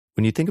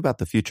When you think about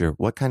the future,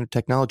 what kind of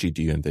technology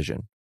do you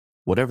envision?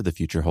 Whatever the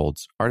future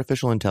holds,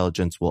 artificial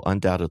intelligence will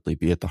undoubtedly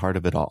be at the heart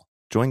of it all.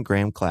 Join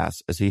Graham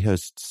Class as he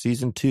hosts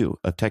Season 2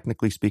 of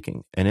Technically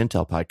Speaking, an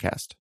Intel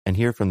podcast, and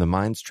hear from the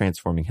minds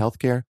transforming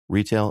healthcare,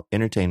 retail,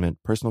 entertainment,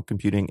 personal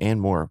computing, and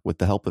more with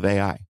the help of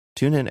AI.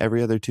 Tune in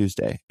every other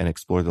Tuesday and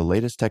explore the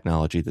latest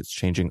technology that's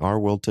changing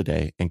our world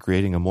today and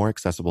creating a more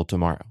accessible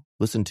tomorrow.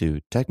 Listen to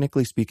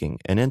Technically Speaking,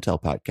 an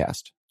Intel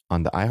podcast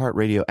on the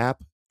iHeartRadio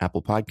app,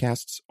 Apple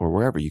Podcasts, or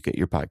wherever you get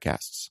your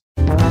podcasts.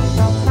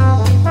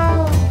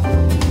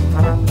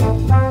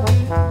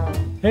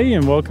 Hey,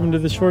 and welcome to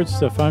The Short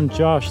Stuff. I'm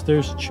Josh.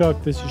 There's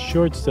Chuck. This is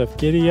Short Stuff.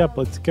 Giddy up.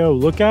 Let's go.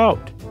 Look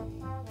out.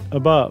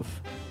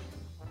 Above.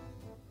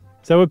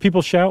 Is that what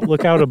people shout?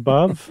 Look out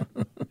above?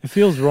 It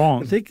feels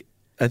wrong.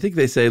 I think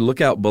they say look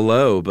out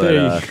below, but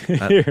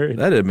that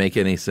didn't make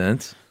any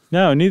sense.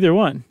 No, neither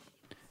one.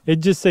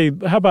 It'd just say,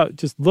 how about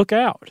just look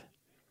out?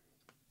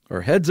 Or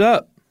heads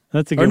up.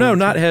 That's a good one. Or no,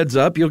 not heads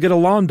up. You'll get a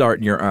lawn dart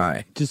in your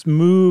eye. Just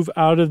move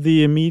out of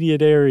the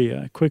immediate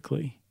area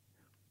quickly.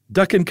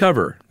 Duck and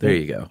cover. There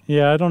you go.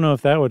 Yeah, I don't know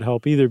if that would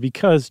help either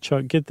because,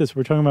 Chuck, get this,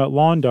 we're talking about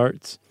lawn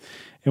darts.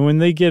 And when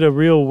they get a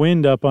real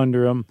wind up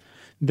under them,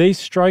 they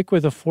strike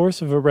with a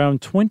force of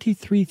around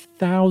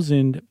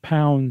 23,000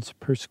 pounds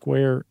per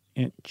square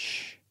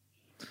inch.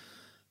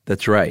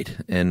 That's right.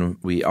 And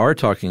we are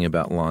talking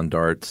about lawn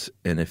darts.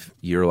 And if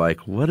you're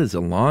like, what is a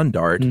lawn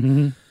dart?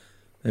 Mm-hmm.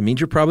 That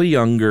means you're probably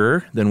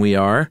younger than we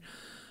are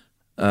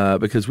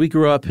because we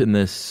grew up in the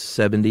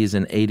 70s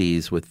and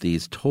 80s with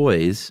these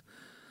toys.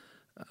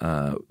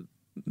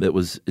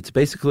 It's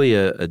basically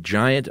a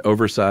giant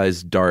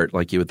oversized dart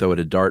like you would throw at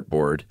a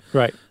dartboard.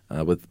 Right.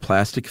 With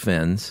plastic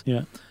fins.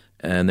 Yeah.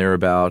 And they're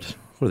about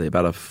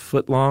a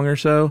foot long or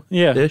so?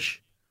 Yeah.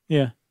 Ish?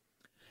 Yeah.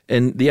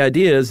 And the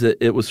idea is that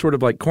it was sort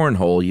of like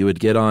cornhole. You would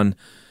get on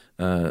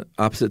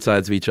opposite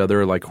sides of each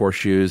other like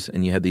horseshoes,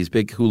 and you had these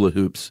big hula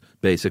hoops,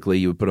 basically,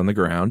 you would put on the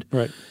ground.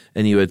 Right.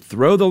 And you would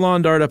throw the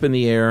lawn dart up in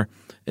the air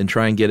and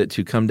try and get it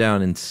to come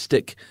down and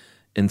stick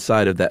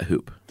inside of that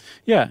hoop.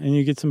 Yeah, and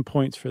you get some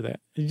points for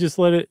that. You just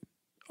let it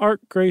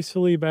arc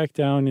gracefully back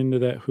down into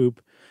that hoop,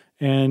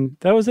 and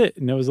that was it.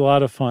 And it was a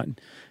lot of fun.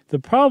 The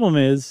problem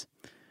is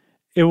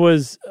it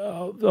was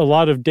a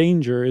lot of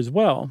danger as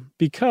well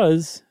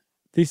because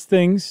these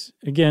things,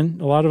 again,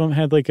 a lot of them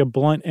had like a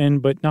blunt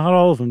end, but not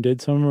all of them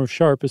did. Some of them were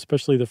sharp,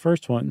 especially the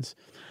first ones.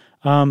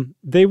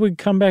 They would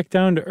come back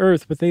down to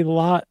earth with a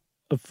lot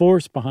of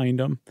force behind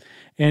them.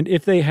 And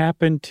if they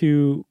happened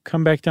to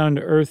come back down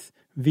to earth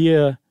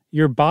via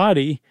your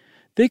body,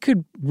 they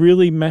could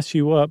really mess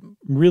you up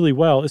really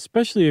well,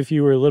 especially if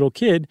you were a little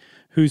kid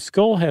whose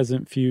skull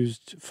hasn't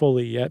fused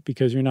fully yet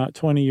because you're not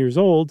 20 years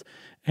old.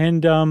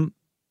 And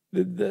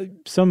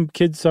some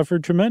kids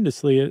suffered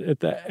tremendously at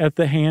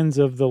the hands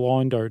of the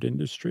lawn dart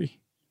industry.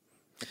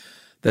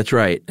 That's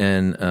right.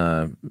 And,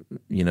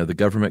 the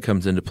government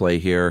comes into play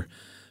here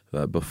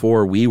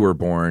before we were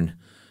born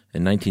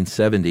in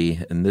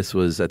 1970. And this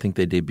was, I think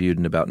they debuted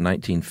in about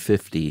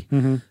 1950-ish.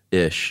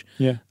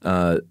 Mm-hmm. Yeah.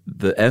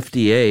 The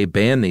FDA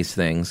banned these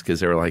things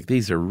because they were like,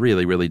 these are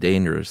really, really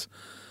dangerous.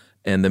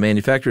 And the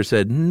manufacturer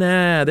said,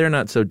 nah, they're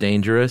not so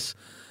dangerous.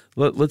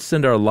 Let's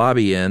send our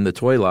lobby in, the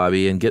toy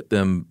lobby, and get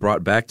them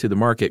brought back to the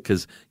market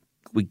because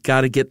we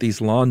got to get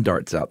these lawn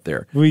darts out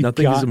there.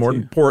 Nothing is more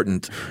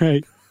important.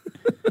 Right.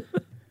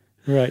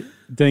 Right.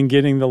 Than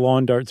getting the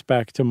lawn darts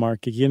back to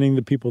market, getting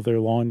the people their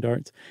lawn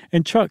darts.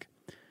 And Chuck,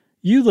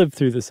 you lived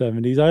through the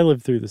 70s. I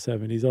lived through the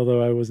 70s,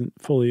 although I wasn't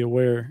fully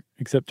aware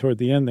except toward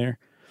the end there.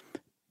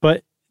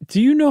 But do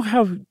you know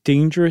how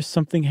dangerous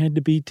something had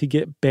to be to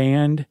get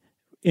banned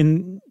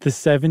in the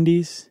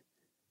 70s?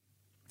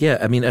 Yeah,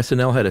 I mean,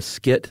 SNL had a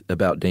skit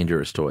about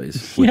dangerous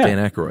toys with Dan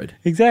Aykroyd.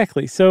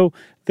 Exactly. So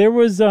there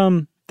was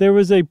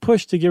a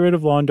push to get rid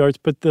of lawn darts,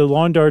 but the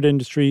lawn dart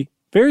industry,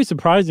 very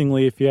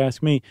surprisingly, if you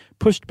ask me,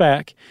 pushed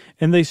back,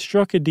 and they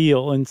struck a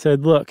deal and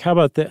said, "Look, how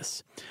about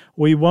this?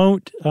 We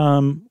won't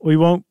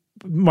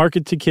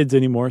market to kids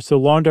anymore. So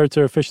lawn darts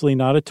are officially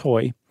not a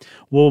toy.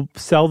 We'll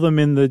sell them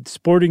in the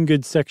sporting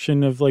goods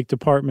section of like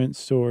department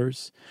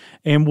stores,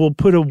 and we'll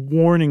put a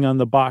warning on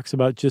the box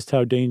about just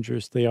how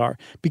dangerous they are."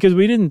 Because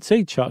we didn't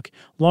say, Chuck,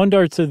 lawn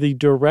darts are the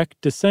direct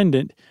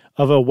descendant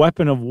of a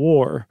weapon of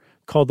war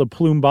called a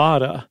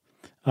plumbata.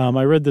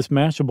 I read this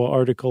Mashable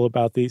article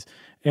about these,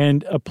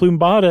 and a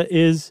plumbata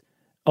is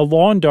a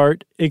lawn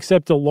dart,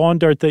 except a lawn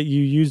dart that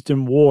you used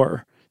in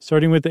war,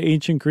 starting with the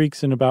ancient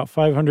Greeks in about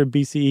 500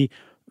 BCE.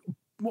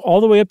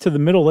 All the way up to the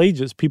Middle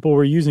Ages, people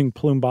were using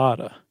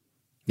plumbata.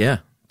 Yeah,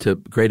 to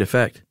great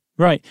effect.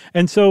 Right.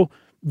 And so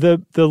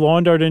the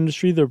lawn dart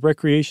industry, the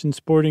recreation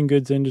sporting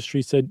goods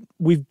industry said,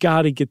 we've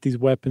got to get these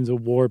weapons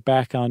of war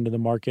back onto the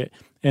market.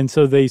 And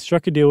so they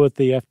struck a deal with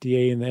the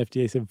FDA, and the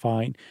FDA said,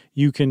 fine,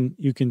 you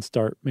can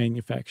start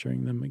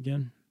manufacturing them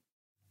again.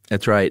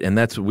 That's right. And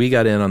we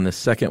got in on the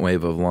second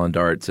wave of lawn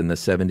darts in the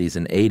 70s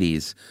and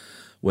 80s.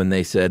 When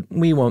they said,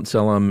 we won't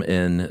sell them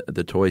in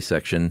the toy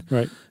section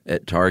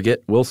at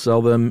Target. We'll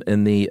sell them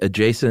in the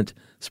adjacent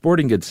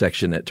sporting goods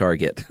section at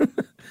Target.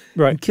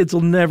 Right. Kids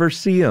will never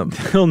see them.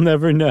 They'll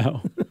never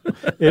know.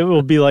 it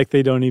will be like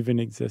they don't even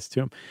exist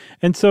to them.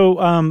 And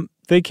so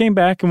they came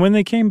back, and when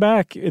they came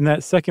back in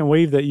that second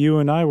wave that you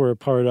and I were a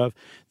part of,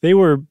 they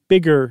were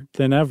bigger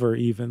than ever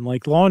even.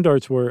 Like lawn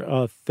darts were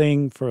a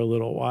thing for a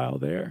little while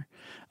there.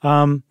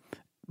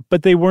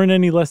 But they weren't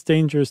any less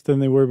dangerous than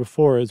they were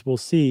before, as we'll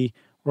see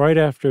right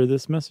after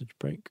this message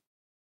break.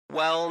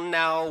 Well,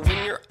 now,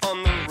 when you're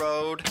on the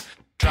road,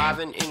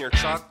 driving in your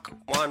truck,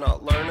 why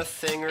not learn a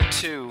thing or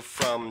two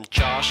from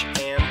Josh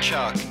and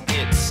Chuck?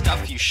 It's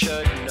stuff you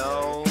should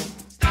know.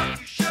 Stuff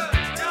you should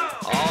know.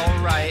 All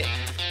right.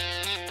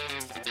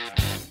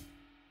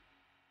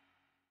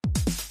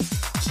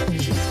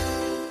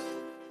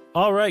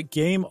 All right,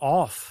 game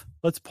off.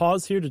 Let's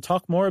pause here to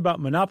talk more about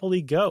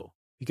Monopoly Go.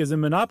 Because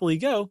in Monopoly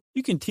Go,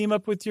 you can team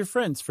up with your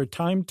friends for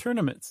timed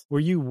tournaments where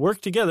you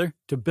work together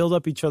to build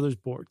up each other's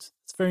boards.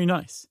 It's very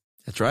nice.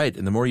 That's right.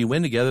 And the more you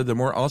win together, the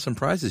more awesome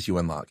prizes you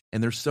unlock.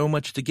 And there's so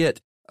much to get.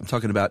 I'm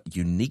talking about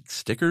unique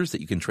stickers that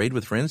you can trade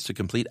with friends to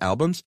complete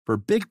albums for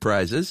big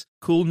prizes,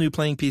 cool new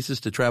playing pieces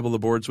to travel the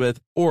boards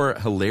with, or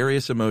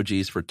hilarious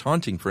emojis for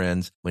taunting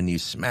friends when you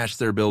smash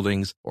their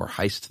buildings or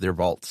heist their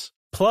vaults.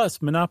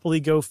 Plus, Monopoly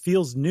Go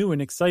feels new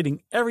and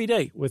exciting every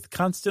day with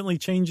constantly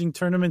changing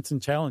tournaments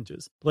and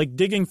challenges, like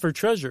digging for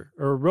treasure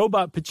or a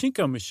robot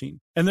pachinko machine.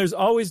 And there's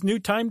always new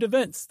timed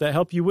events that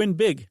help you win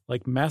big,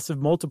 like massive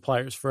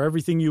multipliers for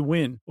everything you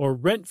win or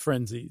rent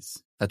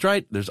frenzies. That's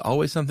right. There's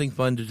always something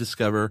fun to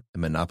discover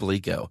in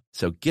Monopoly Go.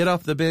 So get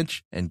off the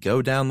bench and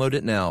go download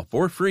it now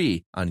for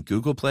free on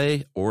Google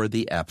Play or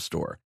the App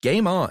Store.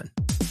 Game on!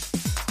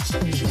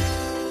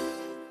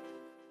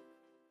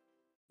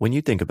 When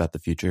you think about the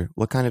future,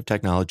 what kind of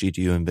technology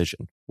do you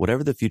envision?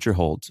 Whatever the future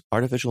holds,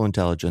 artificial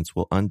intelligence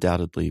will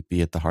undoubtedly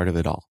be at the heart of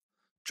it all.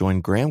 Join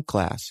Graham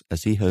Class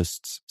as he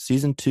hosts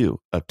Season 2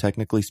 of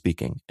Technically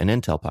Speaking, an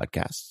Intel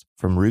podcast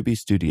from Ruby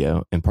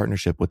Studio in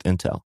partnership with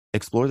Intel.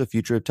 Explore the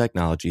future of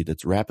technology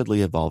that's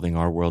rapidly evolving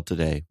our world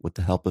today with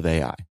the help of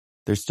AI.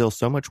 There's still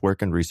so much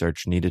work and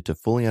research needed to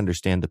fully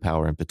understand the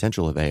power and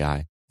potential of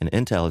AI, and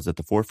Intel is at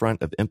the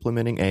forefront of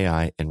implementing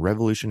AI and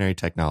revolutionary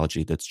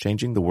technology that's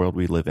changing the world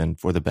we live in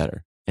for the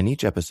better. In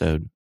each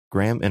episode,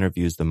 Graham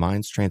interviews the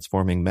minds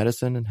transforming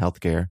medicine and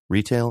healthcare,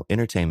 retail,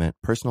 entertainment,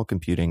 personal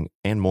computing,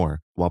 and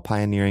more, while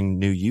pioneering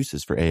new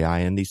uses for AI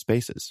in these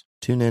spaces.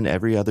 Tune in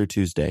every other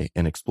Tuesday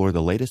and explore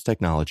the latest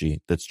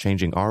technology that's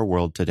changing our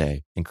world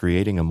today and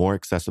creating a more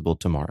accessible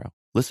tomorrow.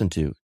 Listen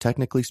to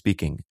Technically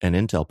Speaking, an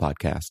Intel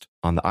podcast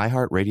on the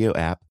iHeartRadio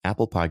app,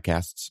 Apple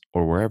Podcasts,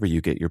 or wherever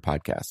you get your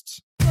podcasts.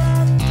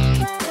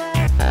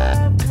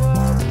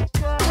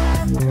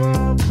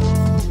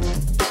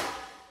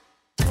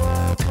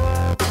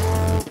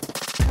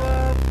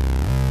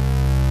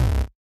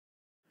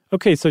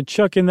 Okay, so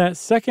Chuck, in that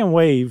second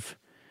wave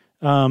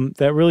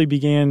that really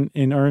began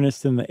in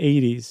earnest in the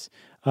 80s,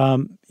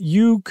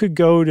 you could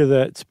go to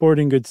that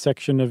sporting goods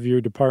section of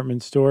your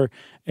department store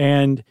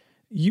and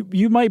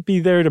you might be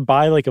there to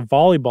buy like a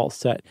volleyball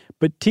set,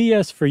 but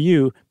TS for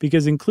you,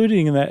 because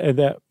including in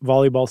that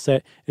volleyball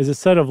set is a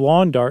set of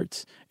lawn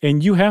darts,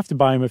 and you have to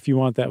buy them if you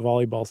want that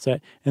volleyball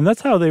set. And that's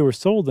how they were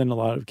sold in a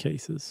lot of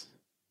cases.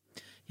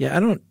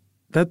 Yeah,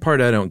 that part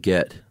I don't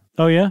get.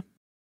 Oh, yeah?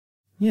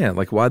 Yeah,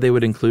 like why they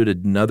would include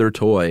another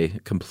toy,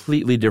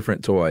 completely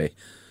different toy,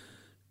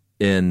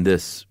 in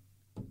this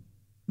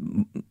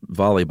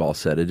volleyball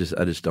set. I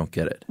just don't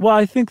get it. Well,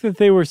 I think that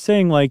they were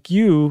saying, like,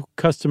 you,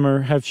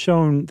 customer, have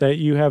shown that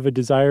you have a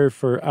desire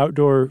for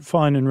outdoor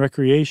fun and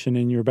recreation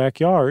in your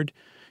backyard.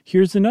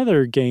 Here's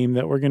another game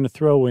that we're going to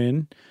throw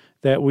in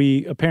that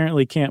we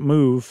apparently can't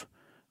move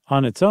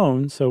on its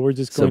own, so we're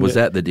just going So was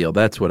that the deal?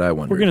 That's what I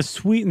wondered. We're going to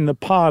sweeten the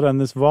pot on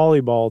this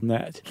volleyball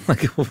net.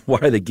 Like, why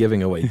are they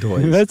giving away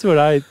toys? That's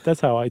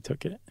how I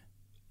took it.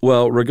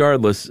 Well,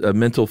 regardless,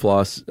 Mental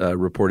Floss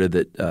reported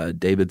that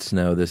David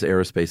Snow, this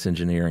aerospace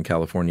engineer in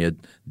California,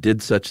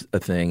 did such a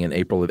thing in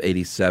April of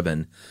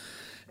 '87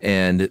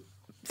 and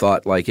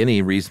thought, like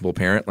any reasonable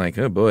parent, like,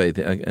 oh boy,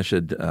 I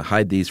should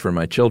hide these from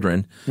my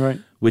children, right?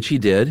 Which he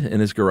did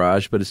in his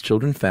garage, but his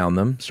children found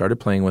them, started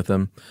playing with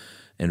them,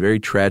 and very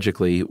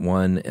tragically,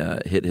 one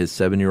hit his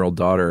 7-year-old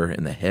daughter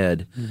in the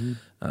head,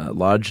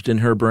 lodged in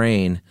her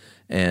brain,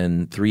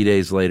 and 3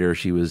 days later,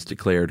 she was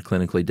declared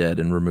clinically dead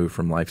and removed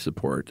from life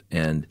support.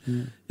 And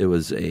it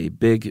was a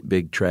big,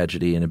 big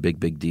tragedy and a big,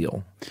 big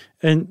deal.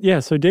 And yeah,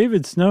 so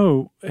David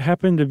Snow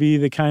happened to be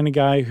the kind of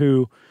guy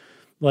who,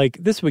 like,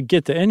 this would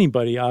get to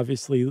anybody,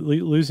 obviously,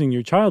 losing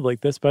your child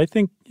like this. But I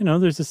think,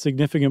 there's a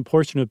significant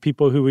portion of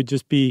people who would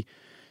just be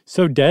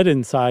so dead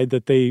inside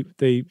that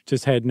they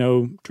just had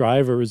no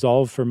drive or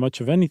resolve for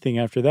much of anything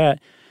after that.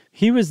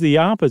 He was the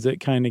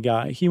opposite kind of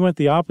guy. He went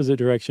the opposite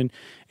direction,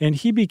 and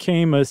he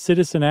became a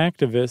citizen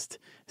activist,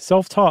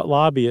 self-taught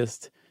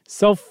lobbyist,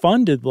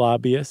 self-funded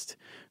lobbyist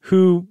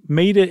who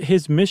made it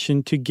his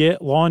mission to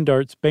get lawn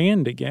darts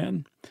banned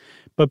again.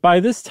 But by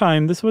this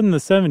time, this wasn't the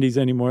 70s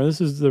anymore. This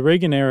was the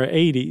Reagan-era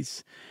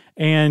 80s.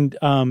 And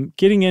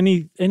getting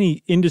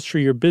any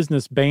industry or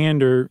business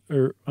banned or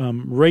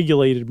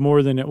regulated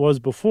more than it was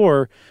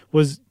before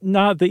was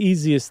not the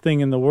easiest thing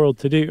in the world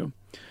to do.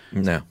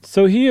 No.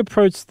 So he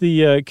approached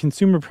the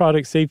Consumer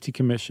Product Safety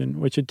Commission,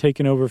 which had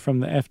taken over from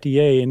the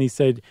FDA, and he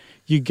said,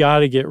 you got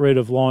to get rid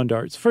of lawn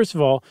darts. First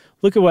of all,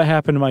 look at what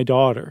happened to my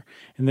daughter.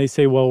 And they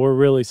say, well, we're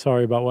really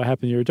sorry about what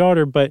happened to your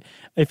daughter. But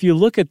if you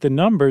look at the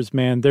numbers,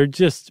 man, they're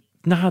just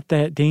not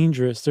that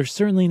dangerous. They're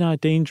certainly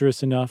not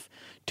dangerous enough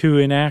to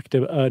enact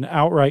an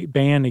outright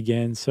ban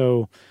again.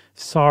 So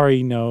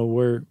sorry, no,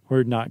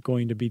 we're not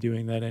going to be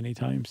doing that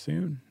anytime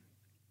soon.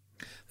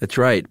 That's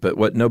right. But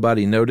what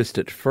nobody noticed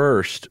at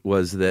first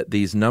was that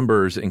these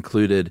numbers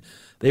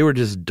they were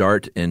just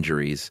dart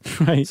injuries.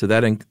 Right. So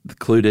that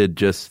included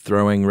just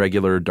throwing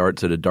regular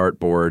darts at a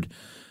dartboard.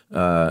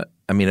 I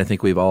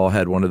think we've all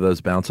had one of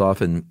those bounce off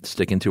and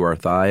stick into our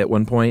thigh at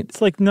one point.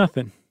 It's like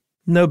nothing.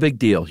 No big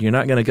deal. You're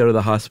not going to go to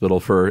the hospital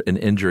for an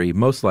injury,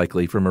 most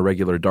likely from a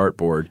regular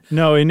dartboard.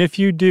 No, and if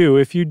you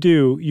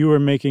do, you are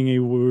making a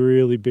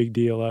really big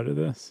deal out of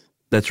this.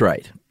 That's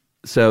right.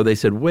 So they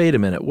said, wait a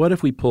minute, what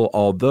if we pull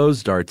all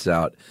those darts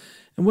out?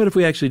 And what if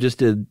we actually just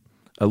did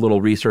a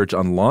little research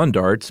on lawn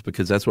darts,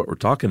 because that's what we're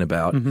talking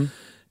about. Mm-hmm.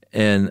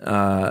 And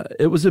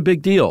it was a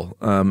big deal.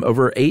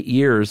 Over 8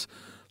 years,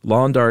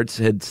 lawn darts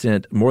had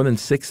sent more than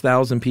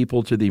 6,000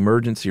 people to the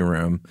emergency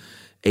room,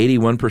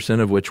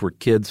 81% of which were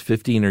kids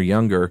 15 or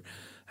younger,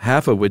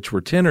 half of which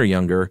were 10 or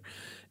younger.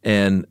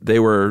 And they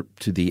were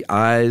to the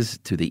eyes,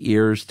 to the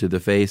ears, to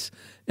the face,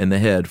 and the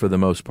head for the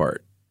most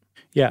part.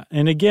 Yeah.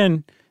 And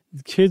again,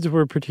 kids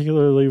were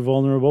particularly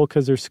vulnerable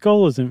because their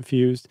skull isn't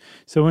fused.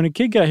 So when a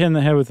kid got hit in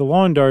the head with a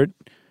lawn dart,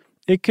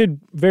 it could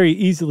very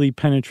easily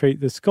penetrate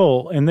the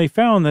skull. And they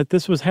found that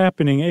this was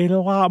happening a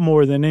lot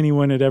more than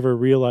anyone had ever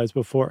realized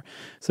before.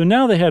 So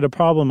now they had a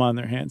problem on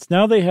their hands.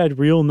 Now they had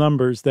real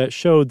numbers that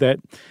showed that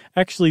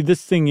actually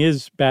this thing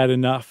is bad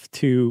enough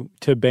to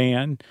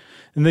ban.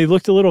 And they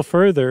looked a little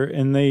further,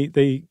 and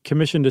they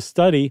commissioned a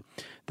study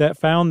that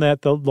found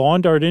that the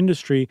lawn dart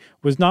industry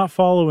was not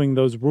following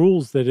those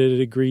rules that it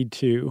had agreed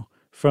to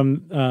from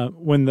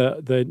when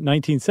the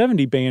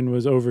 1970 ban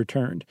was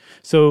overturned.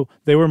 So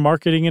they were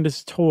marketing it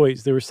as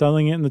toys. They were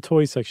selling it in the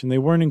toy section. They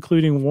weren't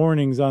including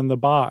warnings on the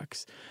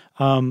box.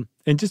 And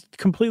just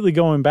completely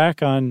going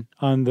back on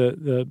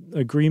the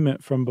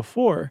agreement from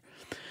before.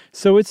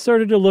 So it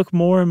started to look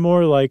more and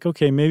more like,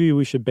 okay, maybe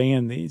we should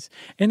ban these.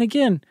 And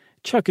again,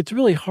 Chuck, it's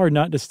really hard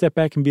not to step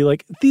back and be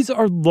like, these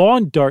are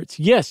lawn darts.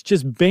 Yes,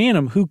 just ban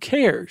them. Who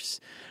cares?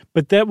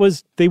 But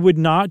they would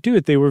not do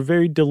it. They were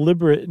very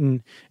deliberate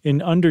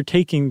in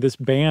undertaking this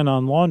ban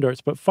on lawn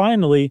darts. But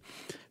finally,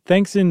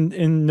 thanks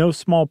in no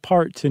small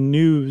part to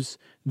news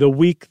the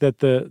week that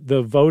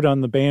the vote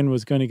on the ban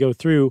was going to go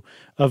through,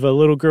 of a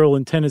little girl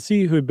in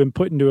Tennessee who had been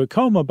put into a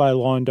coma by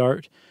lawn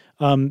dart,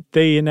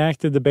 they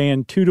enacted the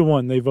ban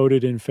 2-1. They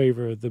voted in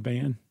favor of the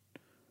ban.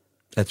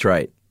 That's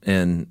right.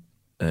 And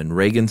in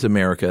Reagan's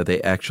America,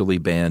 they actually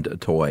banned a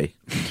toy.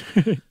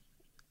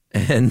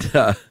 And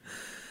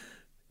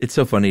it's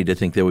so funny to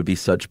think there would be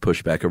such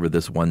pushback over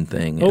this one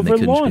thing. Over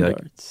and they lawn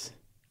darts.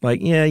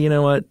 Like, yeah, you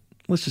know what?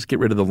 Let's just get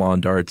rid of the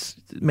lawn darts,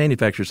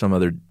 manufacture some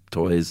other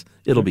toys.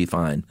 It'll be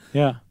fine.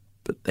 Yeah.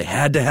 But they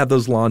had to have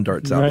those lawn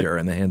darts out there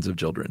in the hands of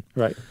children.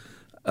 Right.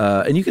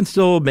 And you can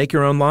still make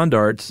your own lawn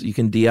darts. You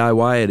can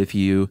DIY it if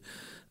you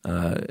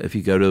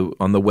go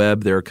on the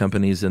web. There are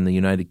companies in the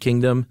United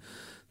Kingdom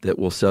that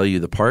will sell you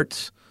the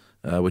parts,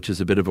 which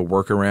is a bit of a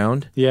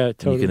workaround. Yeah,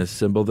 totally. You can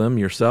assemble them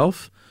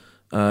yourself,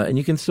 and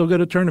you can still go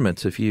to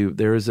tournaments.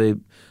 There is a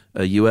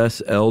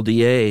U.S.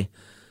 LDA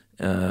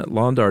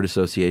Lawn Dart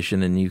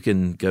Association, and you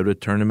can go to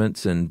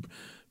tournaments and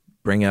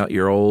bring out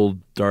your old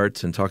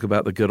darts and talk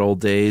about the good old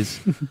days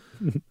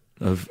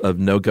of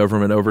no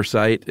government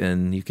oversight,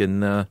 and you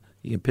can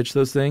pitch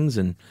those things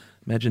and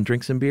imagine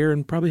drink some beer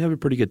and probably have a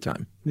pretty good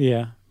time.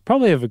 Yeah,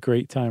 probably have a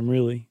great time,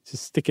 really,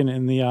 just sticking it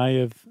in the eye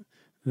of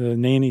the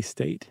nanny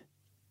state.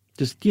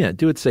 Just,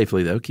 do it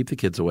safely, though. Keep the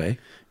kids away.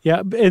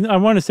 Yeah, and I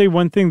want to say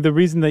one thing. The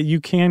reason that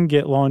you can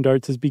get lawn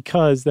darts is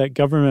because that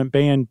government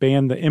ban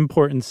banned the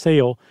import and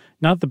sale,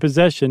 not the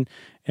possession.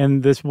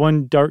 And this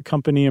one dart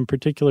company in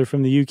particular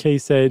from the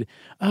UK said,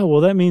 oh,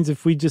 well, that means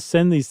if we just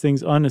send these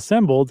things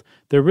unassembled,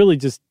 they're really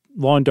just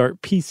lawn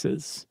dart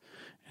pieces.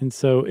 And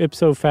so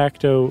ipso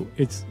facto,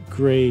 it's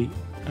gray,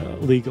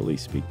 legally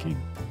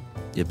speaking.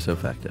 Ipso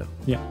facto.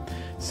 Yeah.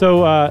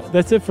 So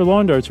that's it for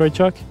lawn darts, right,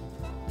 Chuck?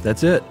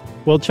 That's it.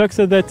 Well, Chuck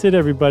said that's it,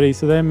 everybody.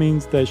 So that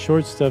means that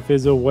short stuff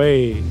is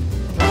away.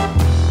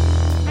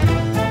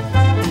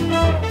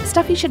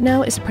 Stuff You Should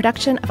Know is a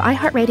production of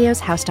iHeartRadio's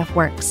How Stuff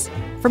Works.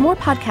 For more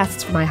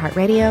podcasts from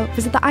iHeartRadio,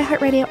 visit the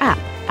iHeartRadio app,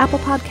 Apple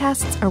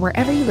Podcasts, or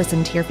wherever you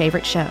listen to your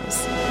favorite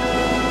shows.